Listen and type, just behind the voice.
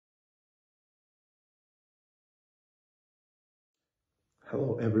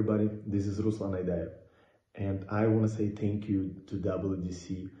Hello everybody, this is Ruslan Aidaev, and I want to say thank you to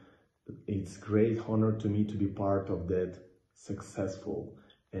WDC. It's a great honor to me to be part of that successful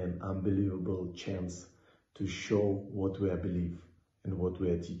and unbelievable chance to show what we believe and what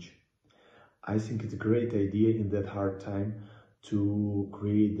we teach. I think it's a great idea in that hard time to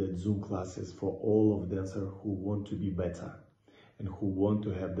create that Zoom classes for all of dancers who want to be better and who want to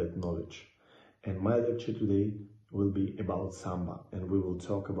have that knowledge. And my lecture today will be about samba, and we will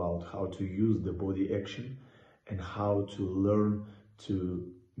talk about how to use the body action and how to learn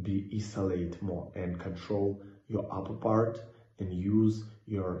to be isolate more and control your upper part and use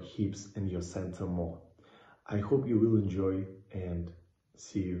your hips and your center more. I hope you will enjoy and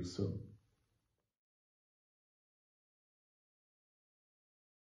see you soon.